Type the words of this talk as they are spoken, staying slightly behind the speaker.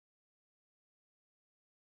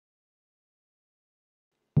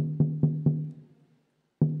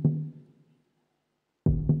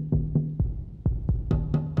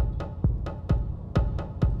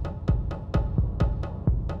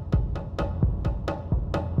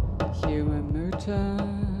Human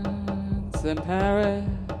mutants in Paris,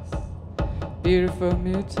 beautiful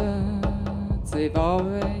mutants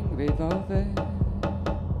evolving, revolving.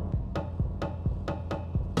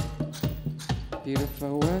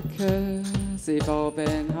 Beautiful workers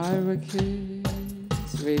evolving hierarchies,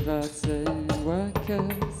 reversing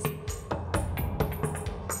workers,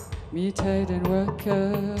 mutating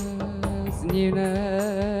workers.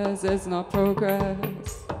 Newness is not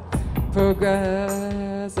progress,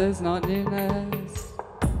 progress is not newness.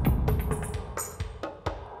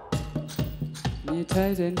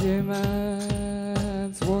 Mutating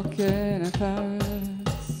humans walking in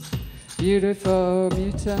Paris, beautiful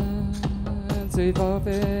mutants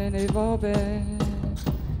evolving, evolving.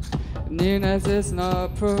 Newness is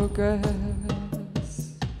not progress,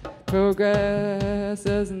 progress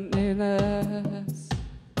isn't newness.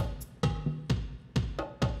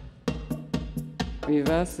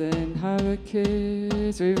 Reversing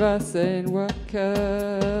hierarchies, reversing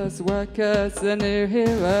workers, workers, the new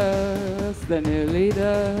heroes, the new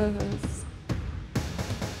leaders.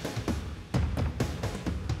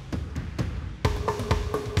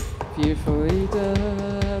 Beautiful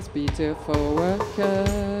leaders, beautiful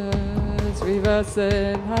workers,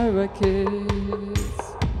 reversing hierarchies.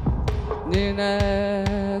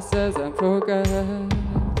 Newness isn't progress,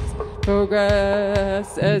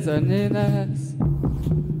 progress isn't newness.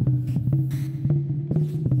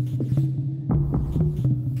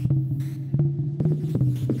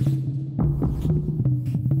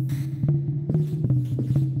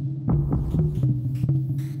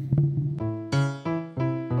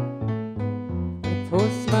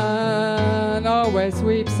 Postman always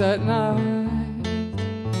sweeps at night.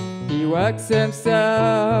 He works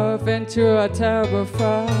himself into a terrible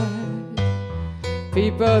fright.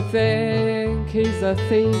 People think he's a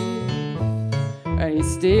thief, and he's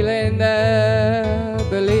stealing their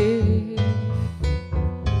belief.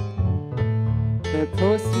 The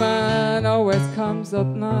postman always comes at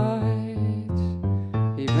night.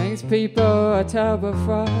 He brings people a terrible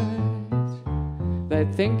fright. They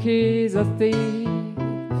think he's a thief,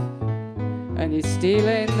 and he's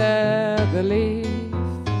stealing their belief.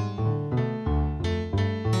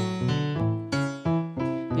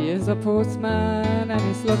 He is a postman and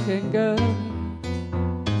he's looking good,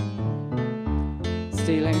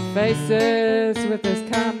 stealing faces with his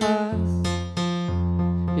cameras.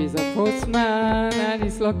 He's a postman and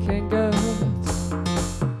he's looking good,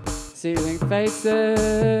 stealing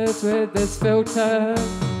faces with his filter.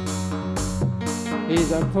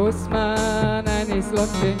 He's a postman and he's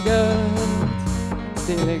looking good,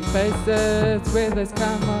 stealing faces with his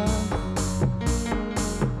camera.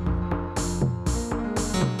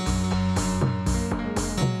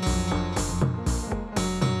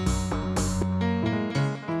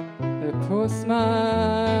 The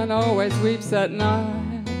postman always weeps at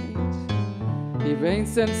night. He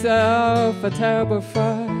brings himself a terrible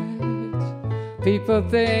fright. People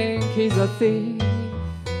think he's a thief,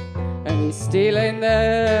 and he's stealing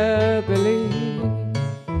their belief.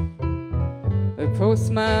 The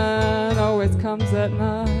postman always comes at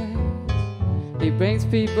night. He brings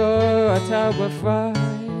people a terrible fright.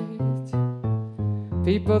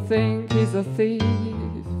 People think he's a thief,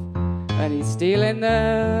 and he's stealing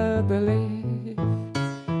their belief.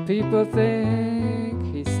 People think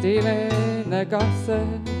he's stealing their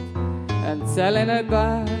gossip and selling it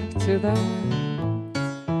back to them.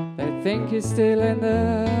 They think he's stealing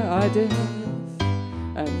their ideas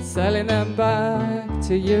and selling them back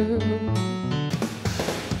to you.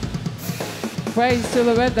 Praise to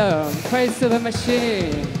the rhythm, praise to the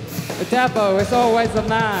machine. The devil is always a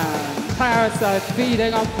man, parasite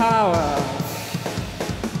feeding on power,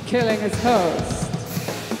 killing his host.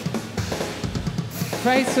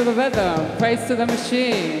 Praise to the rhythm, praise to the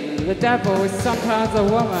machine. The devil is sometimes a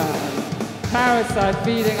woman, parasite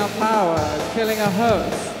feeding on power, killing a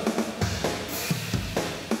host.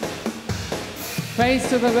 Praise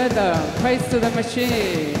to the rhythm, praise to the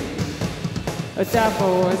machine. The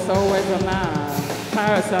devil is always a man,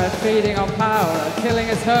 parasite feeding on power, killing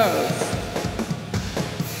his host.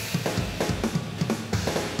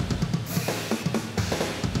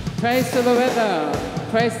 Praise to the rhythm,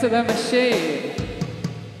 praise to the machine.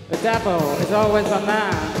 The devil is always a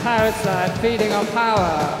man, parasite feeding on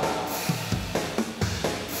power.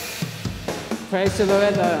 Praise to the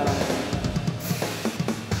rhythm,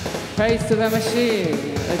 praise to the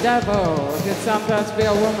machine. The devil can sometimes be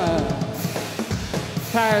a woman,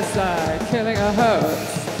 parasite killing a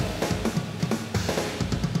host.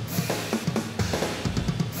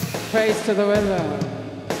 Praise to the rhythm,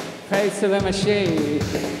 praise to the machine.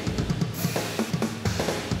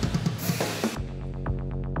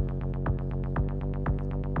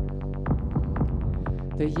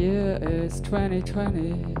 The year is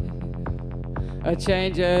 2020. A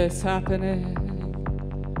change is happening.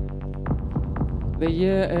 The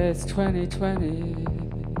year is 2020.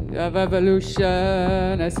 A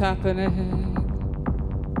revolution is happening.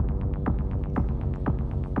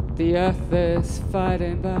 The earth is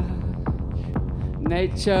fighting back.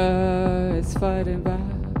 Nature is fighting back.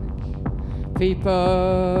 People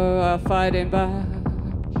are fighting back.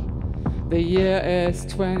 The year is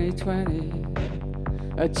 2020.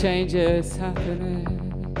 A change is happening.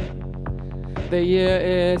 The year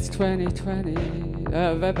is 2020.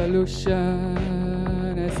 A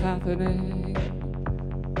revolution is happening.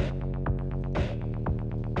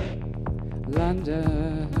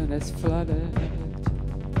 London is flooded.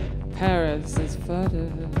 Paris is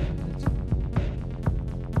flooded.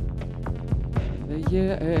 The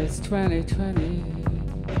year is 2020.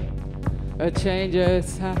 A change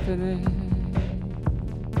is happening.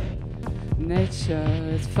 Nature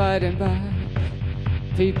is fighting back.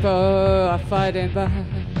 People are fighting back.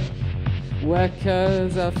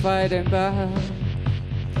 Workers are fighting back.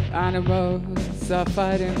 Animals are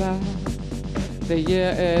fighting back. The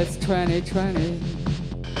year is 2020.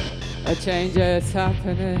 A change is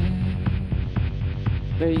happening.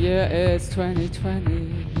 The year is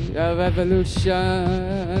 2020. A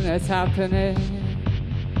revolution is happening.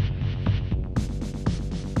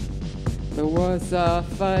 The wars are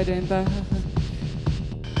fighting back.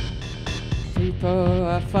 People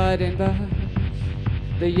are fighting back.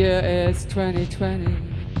 The year is 2020.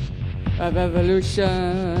 A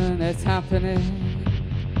revolution is happening.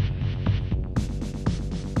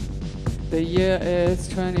 The year is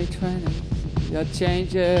 2020. A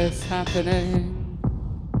change is happening.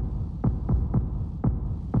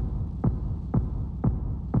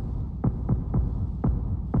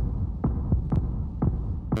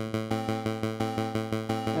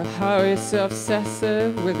 How you're so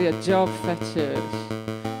obsessive with your job fetish.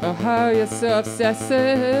 Oh, how you're so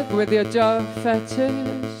obsessive with your job fetish.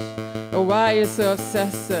 Oh, why you're so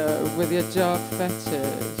obsessive with your job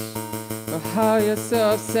fetish. Oh, how you're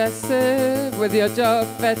so obsessive with your job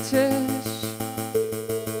fetish.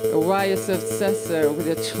 Oh, why you're so obsessive with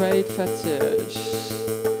your trade fetish.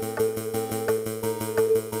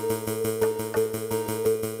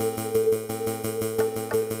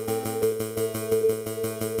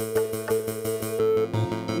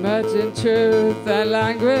 Merging truth and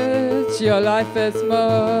language, your life is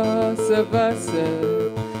more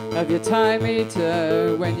subversive. Of your time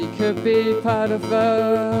eater when you could be part of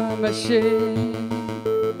a machine.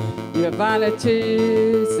 Your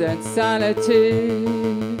vanity's insanity.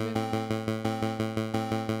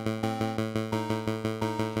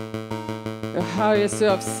 How you're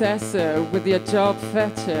so obsessive with your job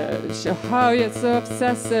fetish. How you're so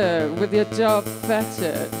obsessive with your job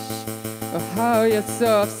fetish. Oh, how you're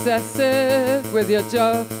so obsessive with your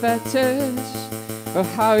job fetish. Oh,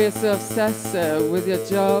 how you're so obsessive with your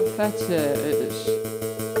job fetish.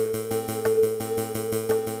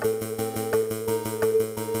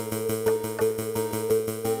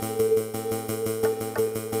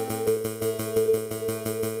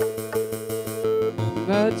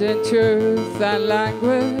 Merging truth and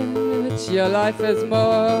language, your life is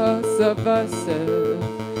more subversive.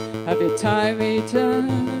 Have your time eaten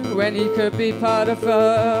when you could be part of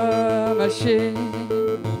a machine?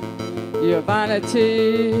 Your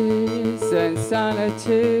vanity's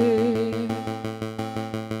insanity.